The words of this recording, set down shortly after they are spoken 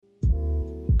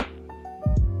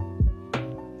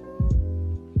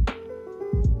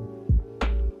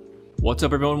What's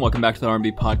up, everyone? Welcome back to the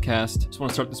R&B podcast. Just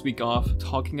want to start this week off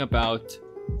talking about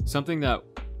something that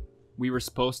we were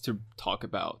supposed to talk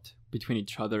about between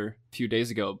each other a few days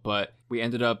ago, but we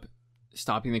ended up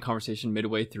stopping the conversation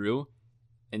midway through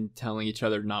and telling each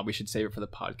other, nah, we should save it for the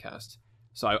podcast.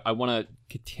 So I want to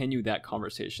continue that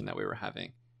conversation that we were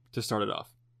having to start it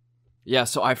off. Yeah,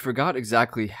 so I forgot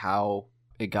exactly how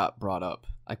it got brought up.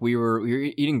 Like we were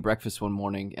eating breakfast one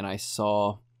morning and I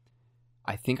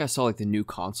think I saw like the new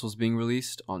consoles being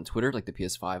released on Twitter, like the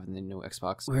PS5 and the new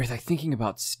Xbox. We were like thinking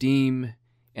about Steam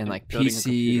and like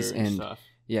PCs and stuff.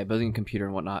 Yeah, building a computer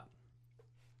and whatnot.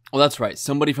 Well, that's right.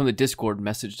 Somebody from the Discord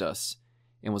messaged us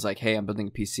and was like, "Hey, I'm building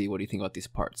a PC. What do you think about these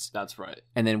parts?" That's right.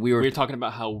 And then we were talking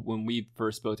about how when we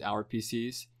first built our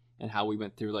PCs and how we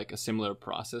went through like a similar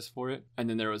process for it. And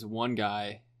then there was one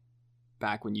guy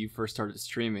back when you first started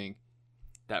streaming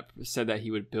that said that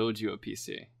he would build you a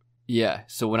PC. Yeah.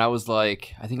 So when I was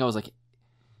like, I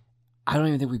don't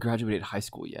even think we graduated high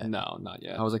school yet. No, not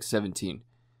yet. I was like 17.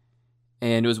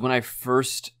 And it was when I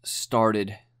first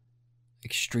started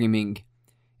like streaming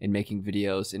and making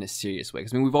videos in a serious way.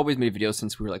 Because I mean, we've always made videos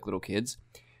since we were like little kids.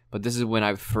 But this is when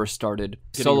I first started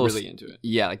really into it.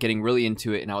 Yeah, like getting really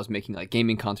into it. And I was making like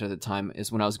gaming content at the time.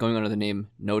 Is when I was going under the name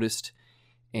Noticed.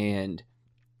 And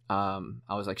I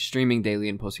was like streaming daily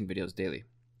and posting videos daily.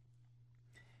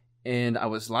 And I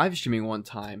was live streaming one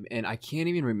time, and I can't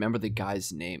even remember the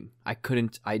guy's name. I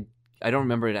don't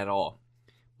remember it at all.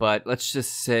 But let's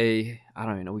just say, I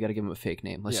don't even know, we got to give him a fake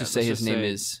name. Let's just say his name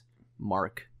is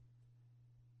Mark.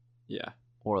 Yeah.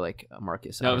 Or like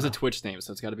Marcus. No, it was a Twitch name,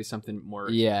 so it's got to be something more.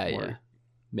 Yeah.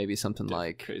 Maybe something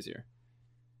like crazier.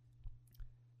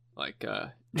 Like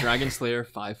Dragon Slayer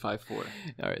 554.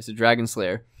 All right, so Dragon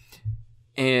Slayer.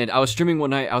 And I was streaming one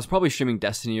night. I was probably streaming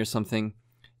Destiny or something.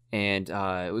 And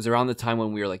it was around the time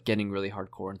when we were like getting really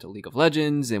hardcore into League of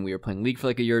Legends, and we were playing League for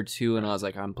like a year or two. And I was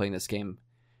like, I'm playing this game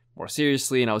more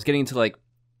seriously. And I was getting into like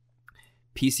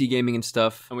PC gaming and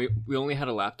stuff. And we only had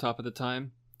a laptop at the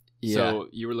time. Yeah. So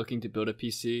you were looking to build a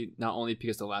PC, not only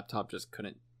because the laptop just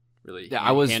couldn't really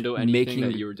handle anything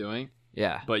that you were doing.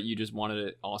 Yeah. But you just wanted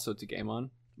it also to game on.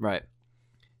 Right.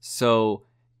 So,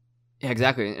 yeah,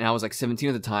 exactly. And I was like 17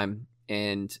 at the time,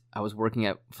 and I was working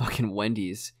at fucking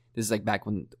Wendy's. This is like back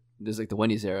when this is like the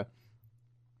Wendy's era.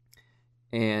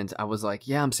 And I was like,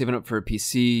 yeah, I'm saving up for a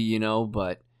PC, you know,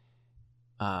 but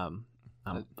I'm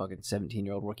a fucking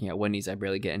 17-year-old working at Wendy's. I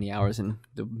barely get any hours, and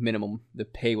the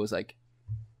pay was like,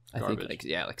 garbage. I think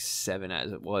like 7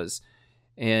 as it was.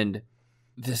 And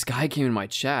this guy came in my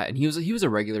chat, and he was a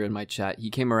regular in my chat.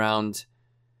 He came around,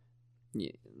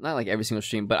 not like every single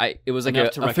stream, but it was like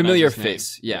a familiar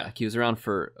face. Yeah, he was around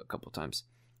for a couple of times.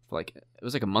 Like it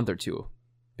was like a month or two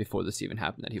before this even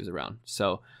happened that he was around.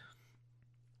 So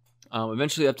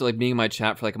eventually, after like being in my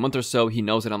chat for like a month or so, he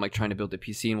knows that I'm like trying to build a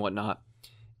PC and whatnot.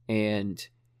 And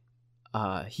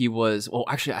he was, well,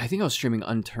 actually, I think I was streaming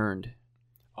Unturned.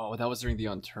 Oh, that was during the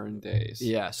Unturned days.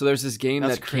 Yeah, so there's this game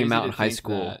that came out in high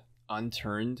school.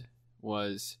 Unturned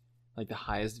was like the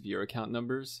highest viewer count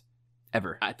numbers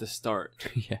ever at the start.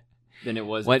 Yeah. Than it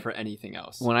was for anything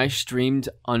else. When I streamed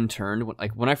Unturned,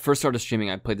 when I first started streaming,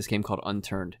 I played this game called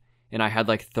Unturned, and I had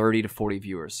like 30 to 40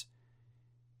 viewers.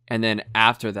 And then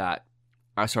after that,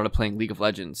 I started playing League of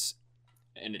Legends,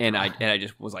 and I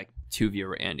just was like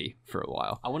 2-viewer Andy for a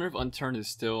while. I wonder if Unturned is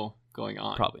still going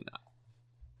on. Probably not.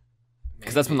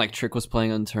 Because that's when like Trick was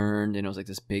playing Unturned, and it was like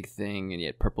this big thing, and he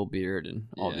had Purple Beard and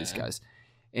all these guys.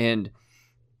 And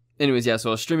anyways, yeah, so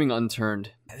I was streaming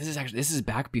Unturned. This is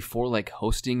back before like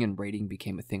hosting and rating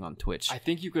became a thing on Twitch. I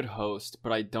think you could host,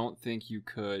 but I don't think you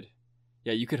could.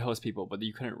 Yeah, you could host people, but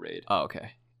you couldn't raid. Oh,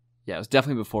 okay. Yeah, it was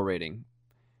definitely before rating.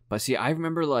 But see, I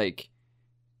remember like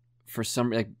for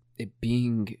some like it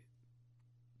being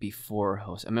before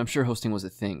host. I mean, I'm sure hosting was a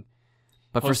thing.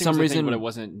 But hosting for some reason, but it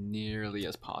wasn't nearly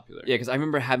as popular. Yeah, because I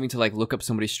remember having to like look up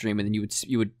somebody's stream, and then you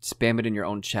would spam it in your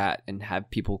own chat and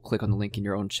have people click on the link in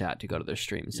your own chat to go to their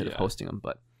stream instead of hosting them.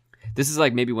 But this is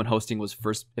like maybe when hosting was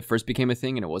first became a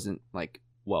thing, and it wasn't like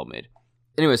well made.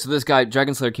 Anyway, so this guy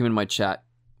Dragon Slayer came in my chat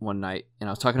one night, and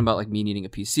I was talking about like me needing a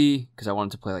PC because I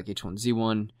wanted to play like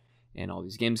H1Z1 and all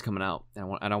these games coming out,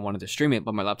 and I wanted to stream it,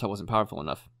 but my laptop wasn't powerful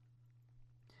enough.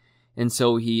 And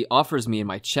so he offers me in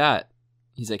my chat.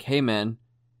 He's like, "Hey man,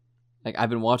 like I've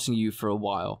been watching you for a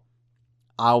while.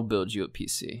 I'll build you a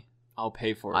PC. I'll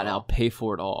pay for it. And I'll pay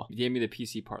for it all." You gave me the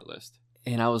PC part list.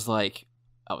 And I was like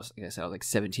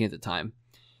 17 at the time.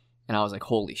 And I was like,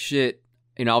 holy shit.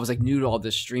 You know, I was like new to all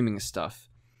this streaming stuff.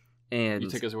 And you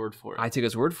took his word for it. I took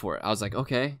his word for it. I was like,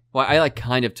 okay. Well, I like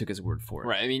kind of took his word for it.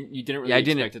 Right. I mean, you didn't really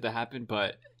expect it to happen,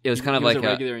 but it was kind of like a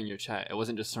regular in your chat. It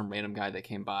wasn't just some random guy that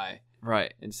came by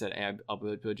Right. and said, "Hey, I'll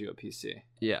build you a PC."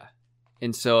 Yeah.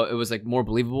 And so it was like more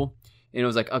believable. And it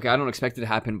was like, okay, I don't expect it to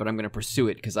happen, but I'm going to pursue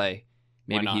it because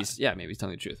maybe he's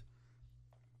telling the truth.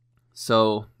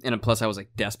 So, and plus I was like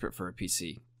desperate for a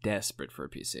PC.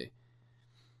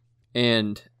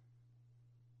 And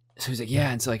so he's like,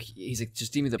 yeah. And so like, he's like,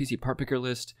 just give me the PC part picker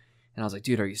list. And I was like,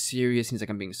 dude, are you serious? He's like,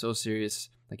 I'm being so serious.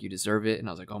 Like, you deserve it. And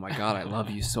I was like, oh my God, I love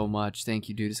you so much. Thank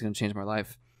you, dude. It's going to change my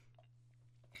life.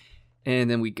 And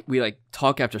then we like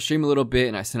talk after stream a little bit,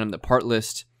 and I sent him the part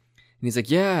list. And he's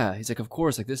like, yeah. He's like, of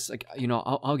course, like this, like, you know,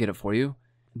 I'll get it for you.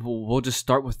 We'll just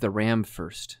start with the RAM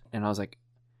first. And I was like,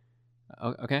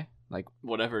 okay, like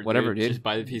whatever, dude. Just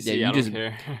buy the PC. Yeah, I don't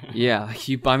care. Yeah, like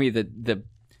you buy me the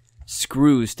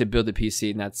screws to build the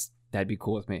PC, and that'd be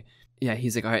cool with me. Yeah,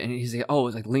 he's like, all right, and he's like, oh,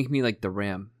 it's like link me like the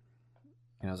RAM.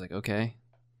 And I was like, okay.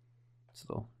 It's a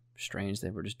little strange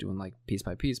that we're just doing like piece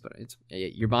by piece, but it's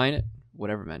you're buying it,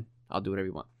 whatever, man. I'll do whatever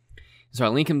you want. So I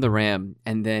link him the RAM,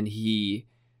 and then he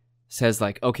says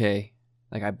like, okay,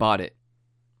 like I bought it.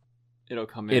 It'll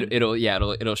come in.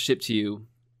 It'll ship to you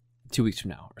 2 weeks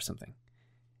from now or something.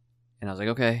 And I was like,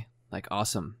 okay, like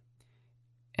awesome.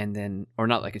 And then, or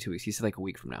not like 2 weeks. He said like a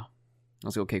week from now. I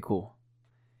was like, okay, cool.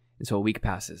 And so a week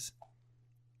passes,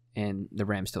 and the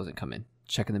RAM still doesn't come in.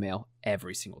 Checking the mail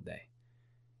every single day.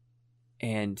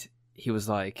 And he was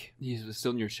like, he was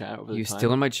still in your chat over the time? He was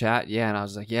still in my chat, yeah. And I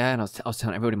was like, yeah. And I was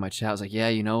telling everybody in my chat, I was like, yeah,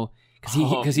 you know,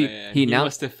 because he announced,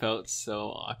 must have felt so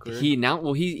awkward. He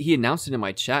announced it in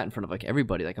my chat in front of like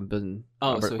everybody, like I'm building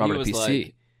Robert PC.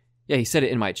 Like... Yeah, he said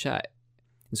it in my chat,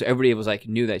 and so everybody was like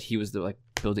knew that he was the like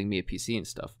building me a PC and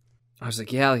stuff. I was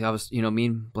like, yeah, like I was, you know, me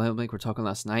and Blank were talking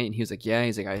last night, and he was like, yeah,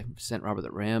 he's like, I sent Robert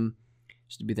the RAM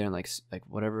just to be there and like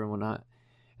whatever and whatnot.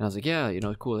 And I was like, yeah, you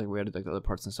know, cool. Like we had like the other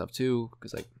parts and stuff too,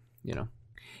 because like, you know.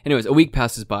 Anyways, a week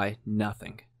passes by,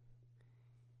 nothing.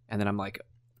 And then I'm like,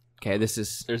 okay,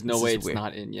 there's no way it's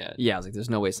not in yet. Yeah, I was like,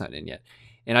 there's no way it's not in yet.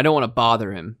 And I don't want to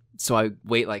bother him. So I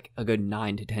wait like a good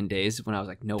 9 to 10 days when I was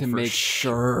like, no, for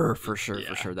sure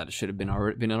that it should have been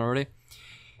in already.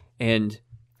 And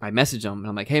I message him and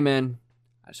I'm like, hey man,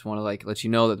 I just want to like let you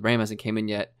know that the RAM hasn't came in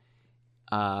yet.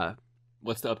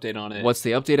 What's the update on it? Where's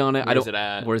it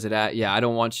at? Where's it at? Yeah, I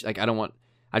just want you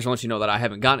to know that I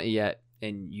haven't gotten it yet,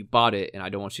 and you bought it, and I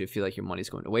don't want you to feel like your money's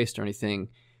going to waste or anything.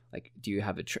 Like, do you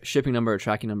have a shipping number or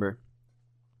tracking number?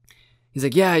 He's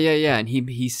like, yeah, and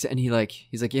he's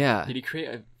like, yeah. Did he create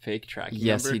a fake tracking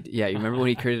number? Yes, you remember when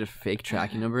he created a fake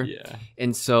tracking number? Yeah.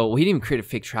 And so, well, he didn't even create a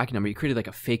fake tracking number. He created like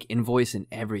a fake invoice and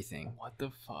everything. What the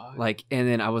fuck? Like, and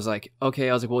then I was like, okay.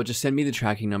 I was like, well, just send me the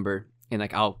tracking number, and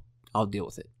like I'll deal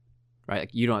with it. Right?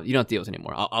 Like you don't deal with it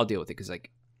anymore. I'll deal with it because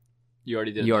like you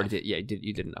already did. Yeah,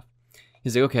 you did enough.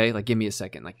 He's like, okay, like give me a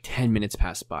second. Like 10 minutes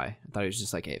passed by. I thought he was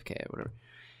just like AFK or whatever.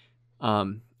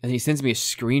 And he sends me a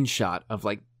screenshot of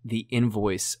like the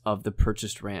invoice of the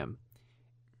purchased RAM,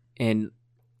 and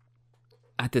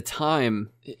at the time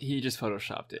he just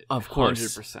photoshopped it. Of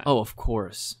course, 100%. Oh, of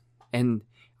course. And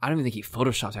I don't even think he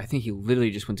photoshopped it. I think he literally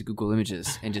just went to Google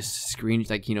Images and just just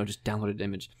downloaded the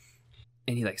image.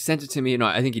 And he like sent it to me. No,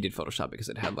 I think he did Photoshop it because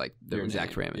it had like the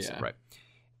exact RAM and stuff, right?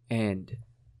 And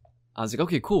I was like,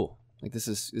 okay, cool. Like this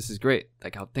is great.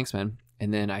 Like, thanks, man.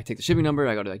 And then I take the shipping number.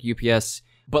 I go to like UPS.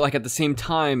 But like at the same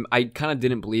time, I kind of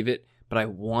didn't believe it, but I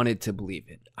wanted to believe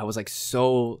it. I was like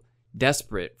so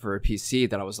desperate for a PC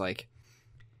that I was like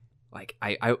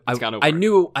I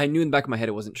knew in the back of my head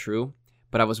it wasn't true,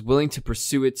 but I was willing to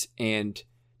pursue it and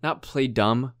not play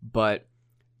dumb, but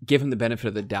give him the benefit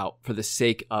of the doubt for the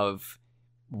sake of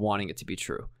wanting it to be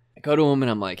true. I go to him and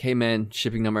I'm like, hey man,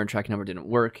 shipping number and tracking number didn't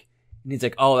work. And he's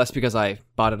like, oh, that's because I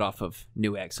bought it off of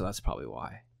Newegg, so that's probably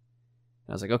why.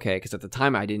 And I was like, okay, because at the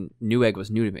time Newegg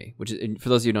was new to me, which is, for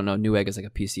those of you who don't know, Newegg is like a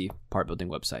PC part building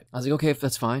website. I was like, okay, if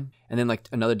that's fine. And then like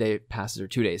another day passes or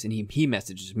 2 days, and he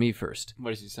messages me first. What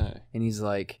does he say? And he's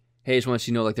like, hey, I just want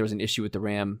you to know like there was an issue with the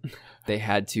RAM. They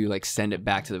had to like send it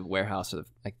back to the warehouse or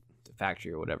the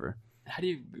factory or whatever. How do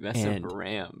you mess up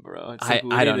RAM, bro? It's like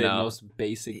I don't know. The most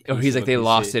basic. Or he's like they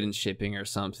lost it in shipping or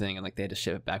something, and like they had to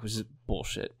ship it back, which is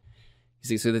bullshit.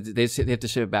 He's like, so they have to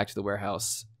ship it back to the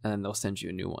warehouse, and then they'll send you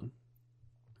a new one.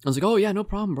 I was like, oh yeah, no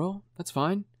problem, bro. That's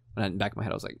fine. And in the back of my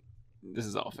head, I was like, this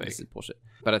is all fake. This is bullshit.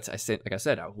 But like I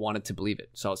said, I wanted to believe it,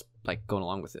 so I was like going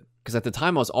along with it. Because at the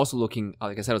time, I was also looking,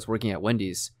 like I said, I was working at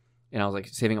Wendy's, and I was like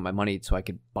saving up my money so I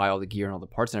could buy all the gear and all the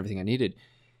parts and everything I needed.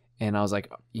 And I was like,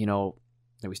 you know,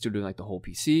 are we still doing like the whole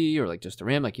PC or like just the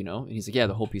RAM, like, you know? And he's like, yeah,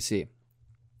 the whole PC.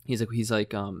 He's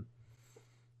like,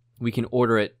 we can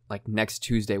order it like next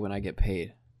Tuesday when I get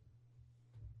paid.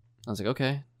 I was like,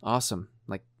 okay, awesome.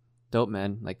 Like, dope,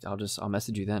 man. Like, I'll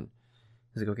message you then.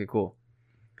 He's like, okay, cool.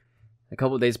 A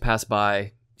couple of days pass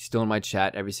by, still in my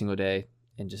chat every single day,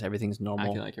 and just everything's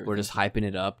normal. Like we're just hyping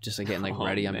it up, just like getting like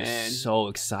ready. I'm just so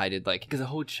excited, like because the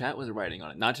whole chat was writing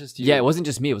on it, not just you. Yeah, it wasn't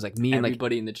just me. It was like me and like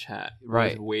everybody in the chat.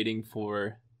 Right, was waiting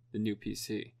for the new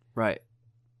PC. Right.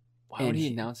 Why would he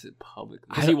announce it publicly?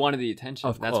 Because he wanted the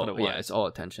attention. That's what it was. Yeah, it's all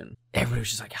attention. Everybody was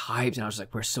just like hyped, and I was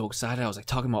like, we're so excited. I was like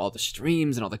talking about all the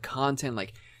streams and all the content,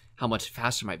 like how much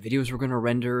faster my videos were going to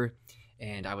render,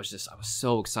 and I was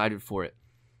so excited for it,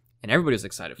 and everybody was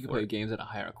excited for it. You could play games at a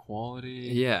higher quality.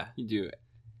 Yeah, you do it.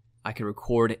 I could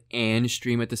record and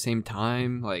stream at the same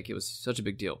time. Like it was such a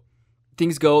big deal.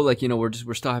 Things go like, you know, we're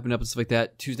still hyping up and stuff like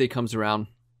that. Tuesday comes around,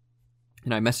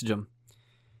 and I message him,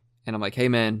 and I'm like, hey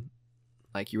man,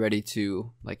 like, you ready to,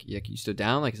 like you still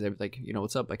down? Like, is there, like, you know,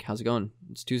 what's up? Like, how's it going?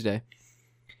 It's Tuesday.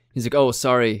 He's like, oh,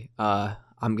 sorry.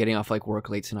 I'm getting off, like, work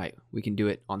late tonight. We can do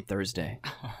it on Thursday.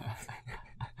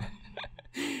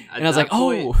 And I was like,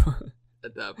 oh.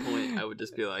 At that point, I would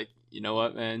just be like, you know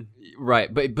what, man?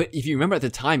 Right. But if you remember at the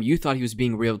time, you thought he was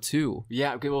being real, too.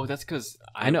 Yeah. Okay, well, that's because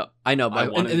I know. But I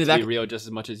wanted it to be real just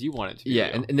as much as you wanted it to be real.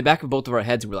 And in the back of both of our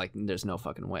heads, we're like, there's no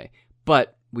fucking way.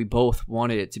 But we both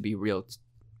wanted it to be real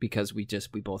because we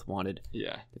both wanted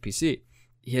the PC.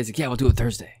 He's like, yeah, we'll do it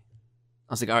Thursday.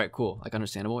 I was like, all right, cool. Like,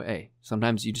 understandable. Hey,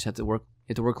 sometimes you just have to work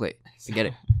late. I get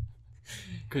it.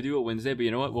 Could do it Wednesday, but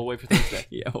you know what? We'll wait for Thursday.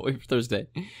 Yeah, we'll wait for Thursday.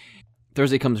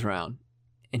 Thursday comes around,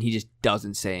 and he just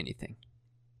doesn't say anything.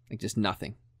 Like, just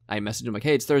nothing. I messaged him like,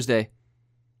 hey, it's Thursday.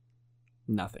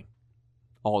 Nothing.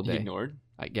 All day. He ignored?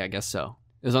 I guess so.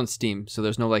 It was on Steam, so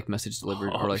there's no, like, message delivered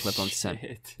or, like, left on sent.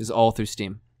 It's all through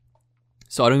Steam.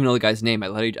 So I don't even know the guy's name. I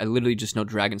literally just know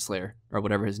Dragon Slayer or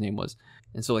whatever his name was.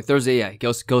 And so like Thursday, yeah,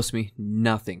 ghosts me.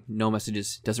 Nothing. No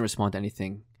messages. Doesn't respond to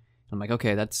anything. I'm like,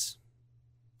 okay, it's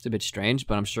a bit strange,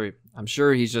 but I'm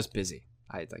sure he's just busy.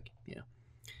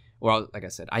 Or like I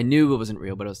said, I knew it wasn't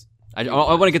real, but I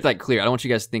want to get that clear. I don't want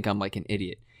you guys to think I'm like an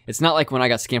idiot. It's not like when I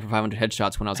got scammed for 500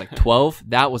 headshots when I was like 12.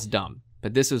 That was dumb.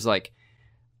 But this was like,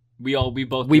 we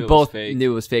both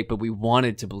knew it was fake, but we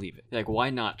wanted to believe it. Like, why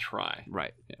not try?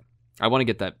 Right. Yeah. I want to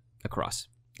get that across.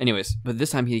 Anyways, but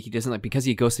this time he doesn't, like, because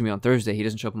he ghosted me on Thursday, he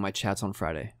doesn't show up in my chats on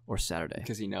Friday or Saturday.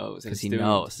 Because he knows. Because he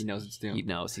knows. He knows it's doomed. He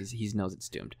knows. He knows it's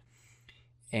doomed.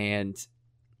 And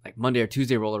like Monday or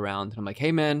Tuesday roll around, and I'm like,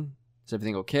 hey man, is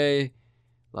everything okay?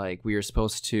 Like, we were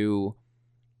supposed to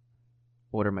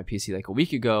order my PC like a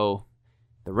week ago.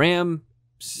 The RAM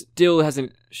still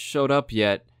hasn't showed up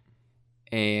yet.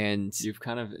 And you've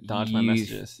kind of dodged my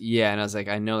messages. Yeah, and I was like,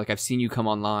 I know, like, I've seen you come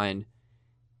online.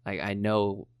 Like, I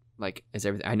know, like,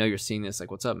 I know you're seeing this.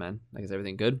 Like, what's up, man? Like, is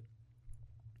everything good?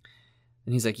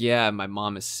 And he's like, yeah, my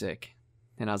mom is sick.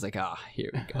 And I was like,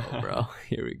 here we go, bro.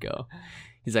 Here we go.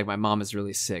 He's like, my mom is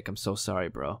really sick. I'm so sorry,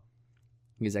 bro.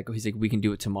 He's like, we can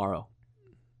do it tomorrow.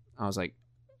 I was like,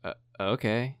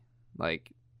 okay.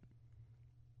 Like,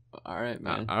 all right,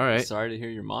 man. All right. Sorry to hear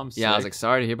your mom's sick. Yeah, I was like,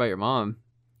 sorry to hear about your mom.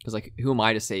 Because, like, who am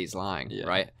I to say he's lying,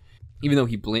 right? Even though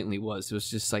he blatantly was. It was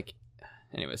just like,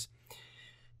 anyways.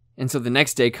 And so the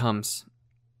next day comes,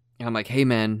 and I'm like, hey,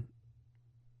 man.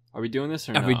 Are we doing this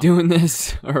or no? Are we doing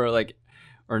this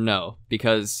or no?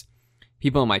 Because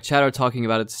people in my chat are talking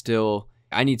about it still.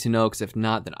 I need to know, because if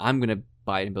not, then I'm going to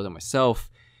buy it and build it myself.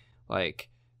 Like,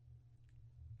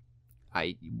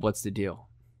 what's the deal?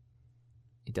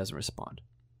 He doesn't respond.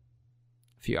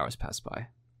 A few hours pass by.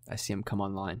 I see him come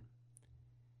online.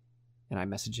 And I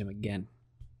message him again.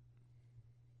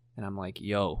 And I'm like,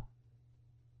 yo.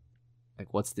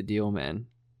 Like, what's the deal, man?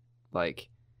 Like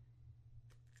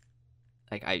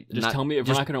tell me. If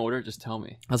we're not going to order it, just tell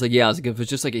me. I was like, yeah. I was like, if it's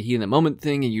just like a heat in the moment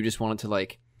thing and you just wanted to,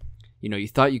 like, you know, you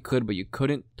thought you could, but you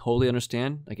couldn't totally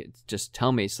understand, like, just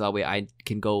tell me so that way I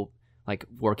can go, like,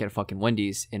 work at fucking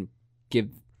Wendy's and give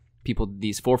people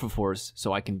these 4for4s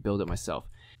so I can build it myself.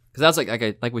 Because that's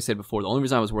like we said before, the only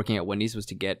reason I was working at Wendy's was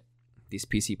to get these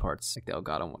PC parts, like the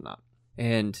Elgato and whatnot.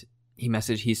 And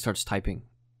he starts typing.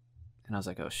 And I was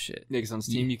like, oh shit. Yeah, because on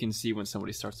Steam you can see when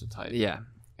somebody starts to type. Yeah.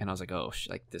 And I was like, oh shit,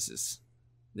 like this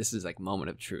is like moment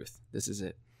of truth. This is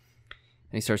it.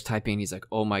 And he starts typing, and he's like,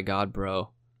 oh my god,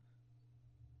 bro.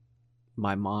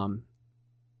 My mom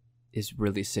is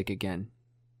really sick again.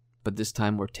 But this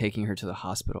time we're taking her to the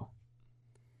hospital.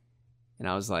 And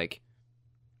I was like,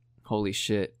 holy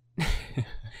shit.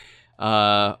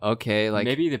 Okay, like,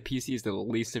 maybe the PC is the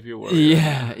least of your worries.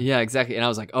 Yeah, exactly. And I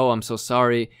was like, oh, I'm so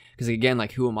sorry, because again,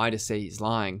 like, who am I to say he's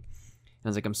lying? And I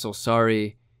was like, I'm so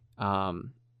sorry.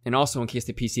 And also, in case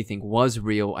the PC thing was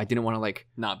real, I didn't want to, like,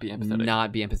 not be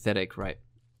empathetic, right?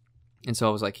 And so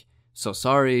I was like, so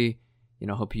sorry. You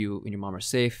know, hope you and your mom are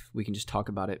safe. We can just talk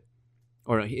about it.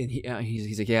 Or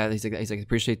he's like, yeah. He's like, I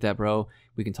appreciate that, bro.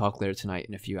 We can talk later tonight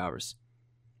in a few hours.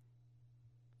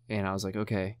 And I was like,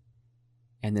 okay.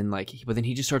 And then but then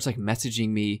he just starts like messaging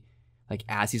me like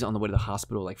as he's on the way to the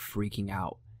hospital, like freaking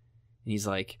out. And he's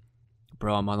like,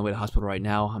 bro, I'm on the way to the hospital right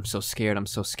now. I'm so scared.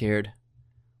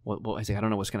 What I was like, I don't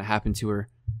know what's going to happen to her.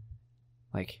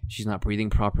 Like, she's not breathing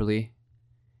properly.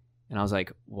 And I was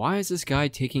like, why is this guy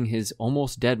taking his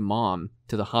almost dead mom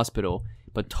to the hospital,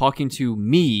 but talking to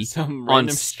me on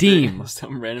Steam?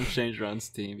 Some random stranger on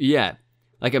Steam. Yeah.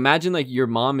 Like, imagine like your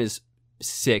mom is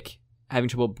sick, having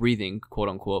trouble breathing, quote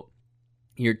unquote.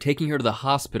 You're taking her to the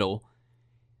hospital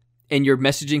and you're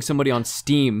messaging somebody on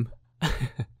Steam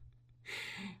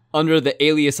under the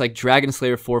alias like Dragon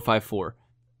Slayer 454.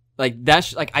 Like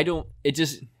that's like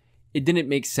it didn't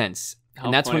make sense.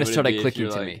 And that's when it started clicking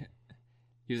to me.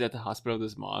 He was at the hospital with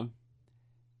his mom,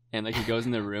 and like he goes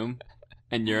in the room,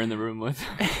 and you're in the room with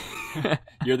him.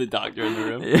 You're the doctor in the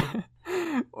room.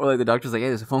 Yeah. Or like the doctor's like, hey,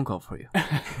 there's a phone call for you.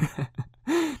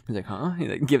 He's like, huh? He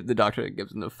like the doctor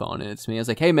gives him the phone, and it's me. I was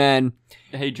like, hey man,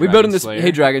 hey Dragon Slayer.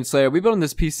 Hey Dragon Slayer, we building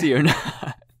this PC or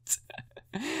not?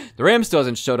 The RAM still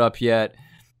hasn't showed up yet.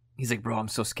 He's like, bro, I'm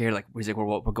so scared. Like, he's like,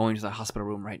 we're going to the hospital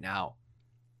room right now.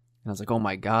 And I was like, oh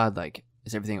my god, like,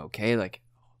 is everything okay? Like,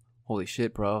 holy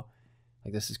shit, bro.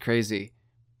 Like, this is crazy.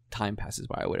 Time passes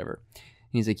by or whatever. And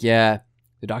he's like, yeah,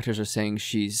 the doctors are saying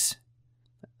she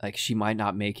might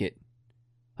not make it.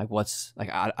 Like,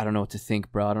 I don't know what to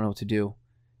think, bro. I don't know what to do.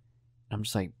 And I'm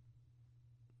just like,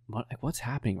 what's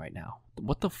happening right now?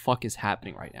 What the fuck is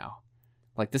happening right now?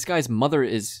 Like, this guy's mother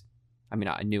is, I mean,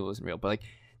 I knew it wasn't real, but like,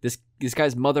 this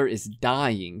guy's mother is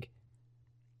dying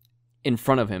in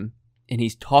front of him, and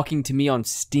he's talking to me on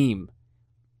Steam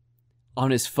on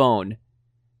his phone.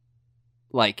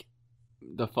 Like,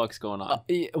 the fuck's going on?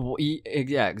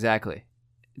 Yeah, exactly.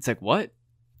 It's like, what?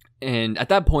 And at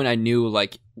that point, I knew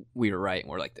like we were right, and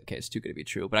we're like, okay, it's too good to be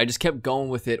true. But I just kept going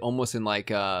with it, almost in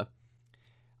like,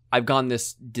 I've gone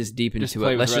this deep into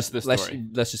it. Let's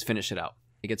just finish it out.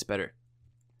 It gets better.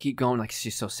 Keep going. Like,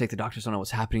 she's so sick. The doctors don't know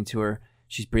what's happening to her.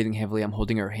 She's breathing heavily. I'm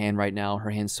holding her hand right now. Her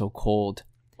hand's so cold.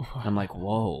 I'm like,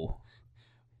 whoa.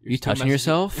 Are you touching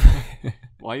yourself?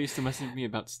 Why are you still messaging me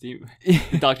about Steve?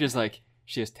 The doctor's like,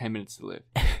 she has 10 minutes to live.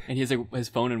 And he has like his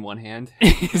phone in one hand.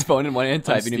 His phone in one hand,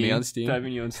 typing to me on Steam.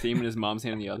 Typing you on Steam, and his mom's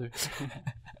hand in the other.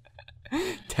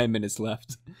 10 minutes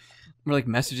left. We're like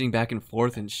messaging back and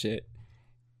forth and shit.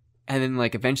 And then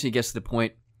like eventually gets to the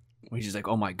point where he's just like,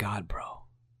 oh my god, bro. ...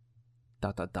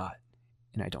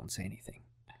 And I don't say anything.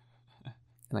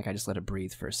 And like I just let it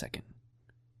breathe for a second.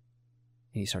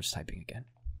 And he starts typing again.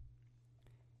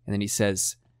 And then he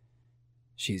says,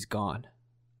 she's gone.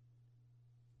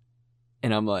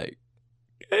 And I'm like,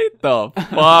 get the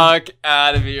fuck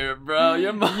out of here, bro.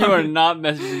 Your mom. You are not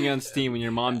messaging me on Steam when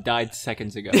your mom died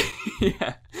seconds ago.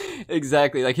 Yeah,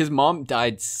 exactly. Like, his mom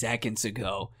died seconds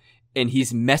ago, and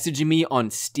he's messaging me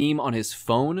on Steam on his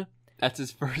phone. That's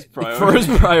his first priority. First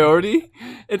priority?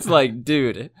 It's like,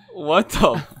 dude, what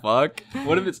the fuck?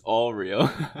 What if it's all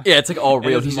real? Yeah, it's like all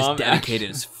real. He's just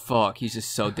dedicated as fuck. He's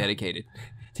just so dedicated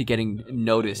to getting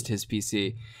noticed, his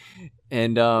PC.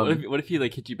 And what if he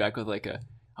like hit you back with like I'm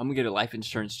gonna get a life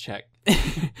insurance check.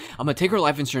 I'm gonna take her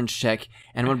life insurance check,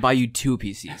 and I'm gonna buy you 2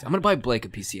 PCs. I'm gonna buy Blake a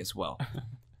PC as well.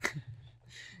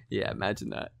 Yeah,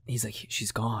 imagine that. He's like,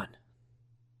 she's gone.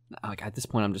 Like, at this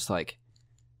point, I'm just like,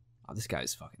 oh, this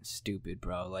guy's fucking stupid,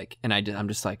 bro. Like, and I'm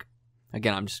just like,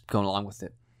 again, I'm just going along with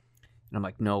it. And I'm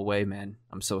like, no way, man.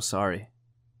 I'm so sorry.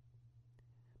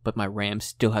 But my RAM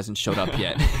still hasn't showed up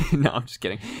yet. No, I'm just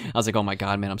kidding. I was like, oh my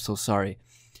god, man, I'm so sorry.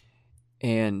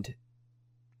 And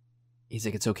he's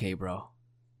like, it's okay, bro.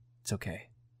 It's okay.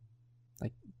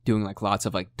 Like, doing like lots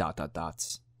of like ...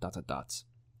 dots.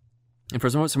 And for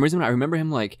some reason, I remember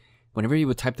him like, whenever he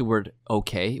would type the word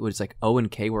okay, it was like O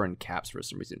and K were in caps for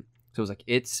some reason. So it was like,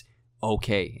 it's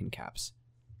okay in caps.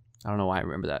 I don't know why I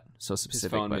remember that so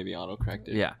specific. His phone maybe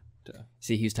auto-corrected. Yeah.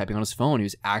 See, he was typing on his phone. He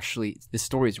was actually, this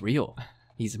story is real.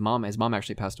 His mom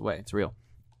actually passed away. It's real.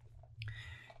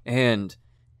 And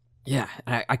yeah,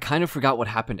 I kind of forgot what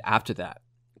happened after that.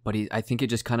 But I think it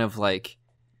just kind of like,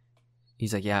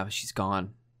 he's like, yeah, she's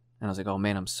gone. And I was like, oh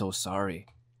man, I'm so sorry.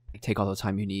 Like, take all the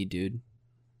time you need, dude.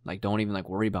 Like, don't even like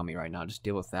worry about me right now. Just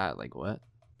deal with that. Like, what?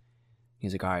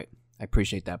 He's like, all right, I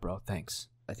appreciate that, bro. Thanks.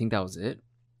 I think that was it.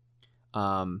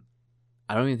 I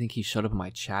don't even think he showed up in my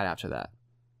chat after that.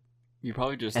 You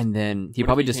probably just, and then he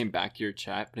came back to your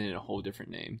chat, but in a whole different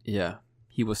name. Yeah,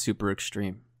 he was Super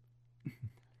Extreme.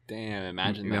 Damn,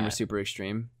 imagine Remember that. Super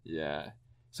Extreme? Yeah.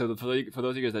 So for those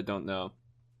of you guys that don't know,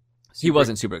 he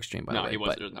wasn't Super Extreme, by the way. No, he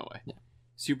wasn't. There's no way. Yeah.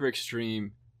 Super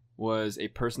Extreme was a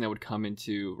person that would come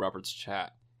into Robert's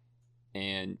chat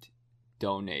and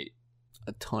donate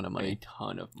a ton of money. A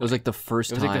ton of money. It was like the first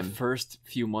time. It was like the first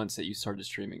few months that you started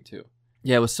streaming too.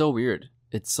 Yeah, it was so weird.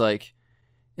 It's like,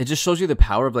 it just shows you the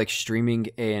power of like streaming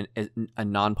a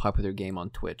non-popular game on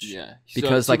Twitch. Yeah,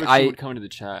 because so like I would come into the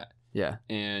chat. Yeah,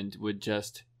 and would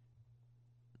just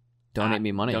donate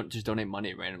me money. Just donate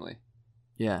money randomly.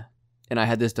 Yeah, and I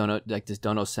had this dono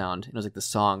sound, and it was like the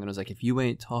song, and it was like, if you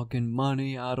ain't talking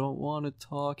money, I don't want to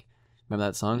talk. Remember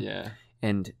that song? Yeah.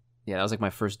 And yeah, that was like my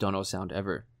first dono sound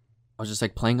ever. I was just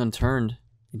like playing Unturned,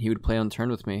 and he would play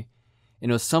Unturned with me. And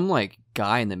it was some like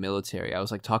guy in the military. I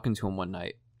was like talking to him one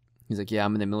night. He's like, yeah,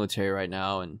 I'm in the military right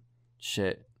now and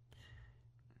shit.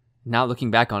 Now looking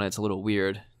back on it, it's a little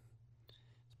weird.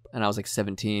 And I was like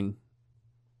 17.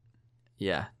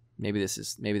 Yeah, maybe this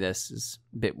is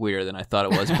a bit weirder than I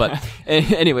thought it was. But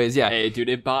anyways, yeah. Hey, dude,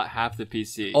 it bought half the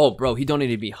PC. Oh, bro, he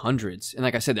donated me hundreds. And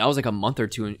like I said, that was like a month or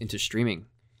two into streaming.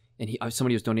 And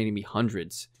somebody was donating me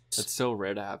hundreds. That's so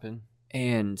rare to happen.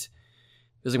 And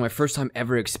it was like my first time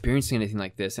ever experiencing anything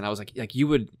like this. And I was like you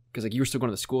would, because like you were still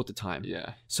going to school at the time.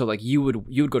 Yeah. So like you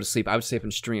would go to sleep. I would stay up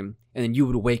and stream, and then you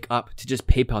would wake up to just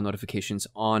PayPal notifications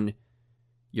on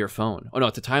your phone. Oh no,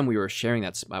 at the time we were sharing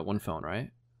that one phone, right?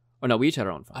 Oh no, we each had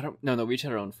our own phone. No, we each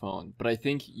had our own phone. But I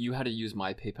think you had to use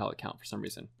my PayPal account for some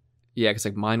reason. Yeah, because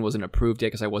like mine wasn't approved yet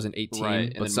because I wasn't 18.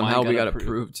 Right. But somehow we got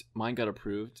approved. Mine got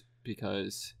approved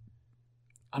because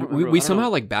we somehow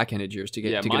like backhanded yours to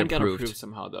get mine approved. got approved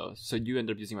somehow though. So you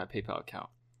ended up using my PayPal account.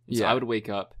 And so Yeah. I would wake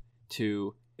up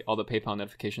to all the PayPal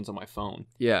notifications on my phone.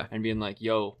 Yeah. And being like,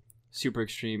 yo, Super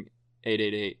Extreme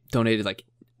 888 donated like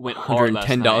went hard last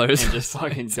night $110 and just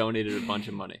fucking donated a bunch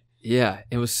of money. Yeah,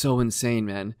 it was so insane,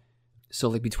 man. So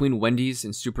like between Wendy's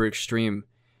and Super Extreme,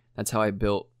 that's how I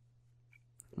built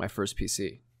my first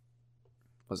PC.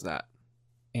 Was that.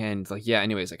 And like, yeah,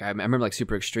 anyways, like I remember like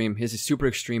Super Extreme. His is Super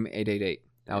Extreme 888.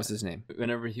 That was his name.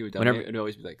 Whenever he would donate, it would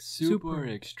always be like Super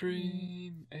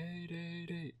Extreme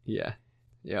 888. Yeah.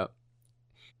 Yep.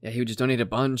 Yeah, he would just donate a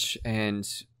bunch. And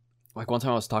like one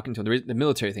time I was talking to him, the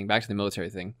military thing, back to the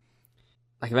military thing.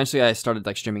 Like eventually I started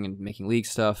like streaming and making league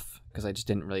stuff because I just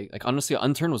didn't really like, honestly,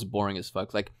 Unturned was boring as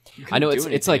fuck. Like I know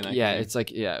it's like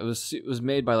it was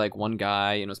made by like one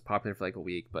guy and it was popular for like a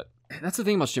week, but that's the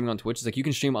thing about streaming on Twitch is like you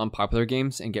can stream unpopular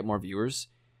games and get more viewers,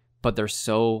 but they're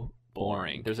so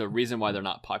boring. There's a reason why they're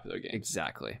not popular games.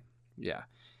 Exactly. Yeah.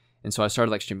 And so I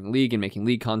started like streaming league and making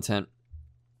league content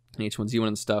and H1Z1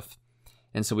 and stuff.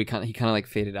 And so he kind of like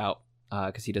faded out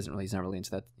because he's not really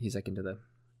into that. He's like into the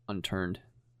Unturned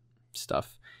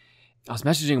stuff. I was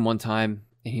messaging him one time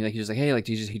and he was like, hey, like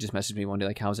he just messaged me one day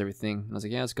like, how's everything? And I was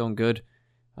like, yeah, it's going good.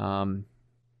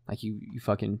 Like you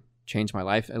fucking changed my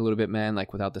life a little bit, man.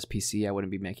 Like without this PC I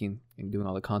wouldn't be making and doing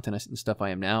all the content and stuff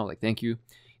I am now. Like thank you.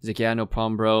 He's like, yeah, no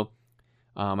problem, bro.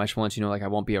 I just want to let you know like I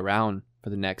won't be around for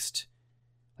the next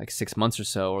like 6 months or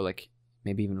so, or like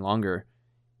maybe even longer,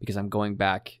 because I'm going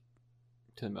back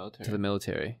to the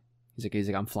military. He's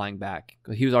like I'm flying back.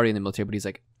 He was already in the military, but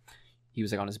he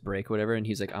was like on his break or whatever, and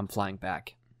he's like, I'm flying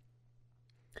back.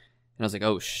 And I was like,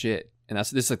 oh shit. And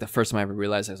this is like the first time I ever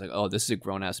realized I was like, oh, this is a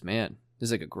grown ass man. This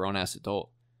is like a grown ass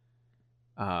adult.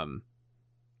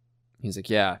 He's like,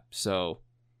 yeah, so,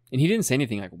 and he didn't say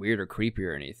anything like weird or creepy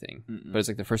or anything. Mm-mm. But it's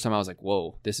like the first time I was like,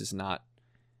 whoa, this is not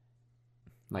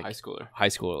like high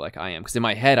schooler like I am. Because in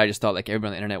my head I just thought like everybody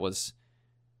on the internet was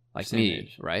like Same me,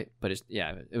 age. right? But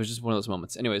it was just one of those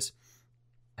moments. Anyways,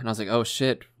 and I was like, oh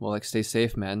shit, well, like stay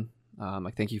safe, man.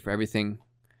 Like thank you for everything.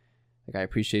 Like I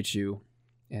appreciate you,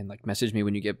 and like message me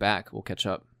when you get back. We'll catch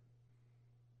up.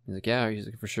 He's like, yeah. He's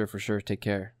like, for sure. Take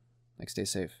care. Like stay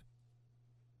safe.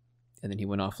 And then he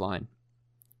went offline.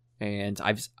 And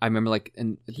I remember like,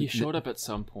 and he showed up at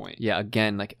some point. Yeah,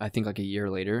 again, like I think like a year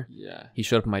later. Yeah. He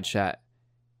showed up in my chat,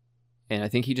 and I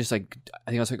think he just like,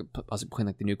 I think I was playing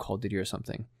like the new Call of Duty or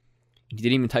something. He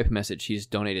didn't even type a message. He just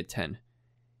donated 10. And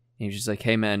he was just like,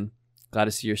 hey man, glad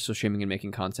to see you're still streaming and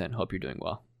making content. Hope you're doing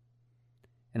well.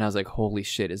 And I was like, holy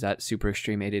shit, is that Super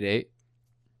Extreme 888?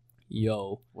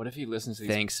 Yo. What if he listens to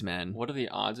these? Thanks, man. What are the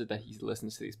odds that he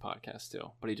listens to these podcasts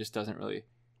still, but he just doesn't really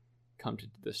come to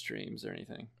the streams or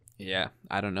anything? Yeah,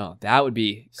 I don't know. That would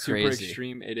be crazy. Super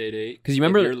Extreme 888. Because you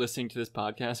remember, if you're listening to this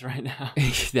podcast right now,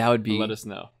 that would be. Let us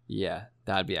know. Yeah,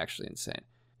 that'd be actually insane.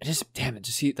 Just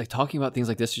see, like talking about things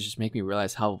like this just make me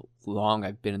realize how long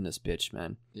I've been in this bitch,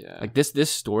 man. Yeah. Like this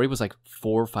story was like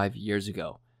 4 or 5 years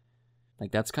ago.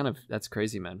 Like that's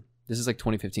crazy, man. This is like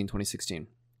 2015, 2016.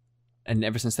 And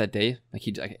ever since that day, like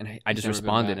I just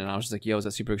responded and I was just like, yo, is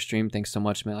that Super Extreme? Thanks so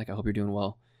much, man. Like I hope you're doing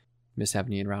well. Miss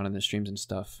having you around in the streams and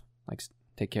stuff. Like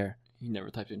take care. He never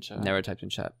typed in chat. Never typed in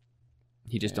chat.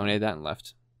 He just donated that and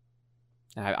left.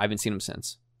 And I haven't seen him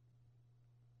since.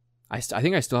 I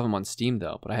think I still have them on Steam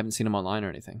though, but I haven't seen them online or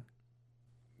anything.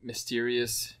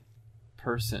 Mysterious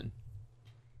person.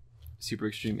 Super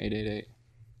Extreme 888.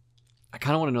 I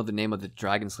kind of want to know the name of the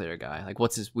Dragon Slayer guy. Like,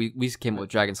 what's his? We came up with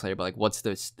Dragon Slayer, but like, what's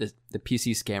the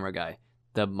PC scammer guy?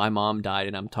 My mom died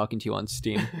and I'm talking to you on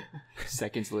Steam.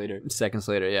 Seconds later,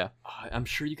 yeah. I'm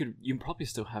sure you can probably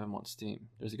still have him on Steam.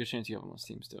 There's a good chance you have him on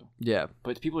Steam still. Yeah,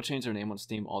 but people change their name on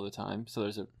Steam all the time, so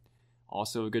there's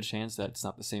also a good chance that it's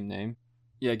not the same name.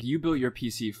 Yeah, like you built your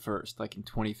PC first, like in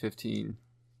 2015,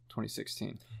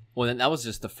 2016. Well, then that was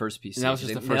just the first PC. And that was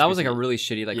just the first. That was PC. like a really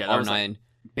shitty like R9, like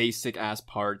basic ass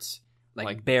parts.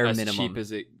 Like bare as minimum, cheap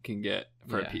as it can get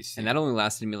for a PC, and that only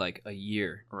lasted me like a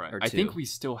year. Right. Or two. I think we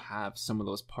still have some of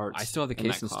those parts. I still have the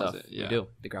case and stuff. Yeah. We do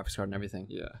the graphics card and everything.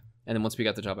 Yeah. And then once we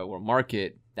got the job at World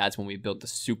Market, that's when we built the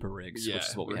super rigs, which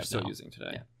is what we're have still now. using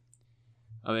today.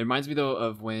 Yeah. It reminds me though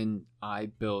of when I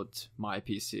built my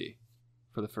PC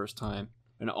for the first time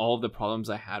and all of the problems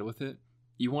I had with it.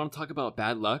 You want to talk about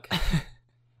bad luck?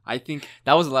 I think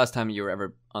that was the last time you were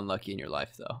ever unlucky in your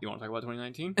life, though. You want to talk about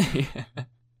 2019? Yeah.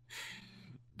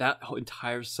 That whole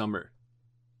entire summer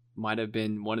might have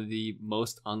been one of the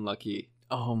most unlucky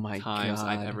times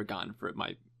I've ever gotten for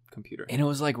my computer. And it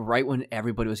was like right when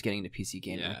everybody was getting into PC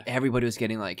gaming. Yeah. Like, everybody was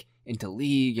getting like into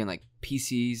League and like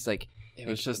PCs. Like it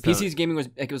was just PCs gaming was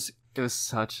like it was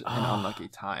such an unlucky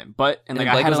time. But and like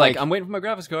I was like, I'm waiting for my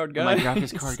graphics card, guys. My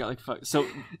graphics card got like fucked. So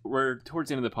we're towards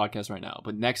the end of the podcast right now.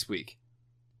 But next week,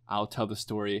 I'll tell the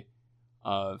story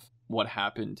of what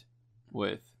happened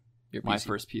with my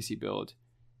first PC build.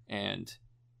 And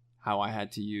how I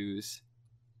had to use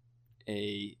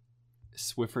a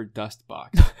Swiffer dust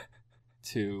box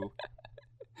to,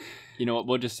 you know what?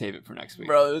 We'll just save it for next week,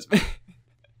 bro.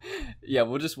 Yeah,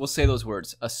 we'll say those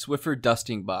words: a Swiffer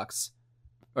dusting box,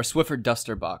 or Swiffer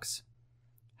duster box,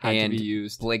 had to be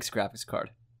used. Blake's graphics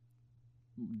card.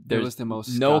 There was the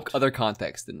most no other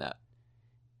context than that,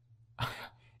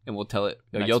 and we'll tell it.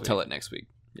 You'll tell it next week.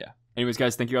 Yeah. Anyways,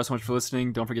 guys, thank you guys so much for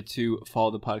listening. Don't forget to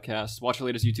follow the podcast, watch our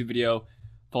latest YouTube video,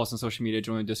 follow us on social media,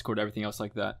 join the Discord, everything else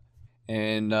like that.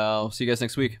 And I'll see you guys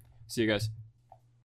next week. See you guys.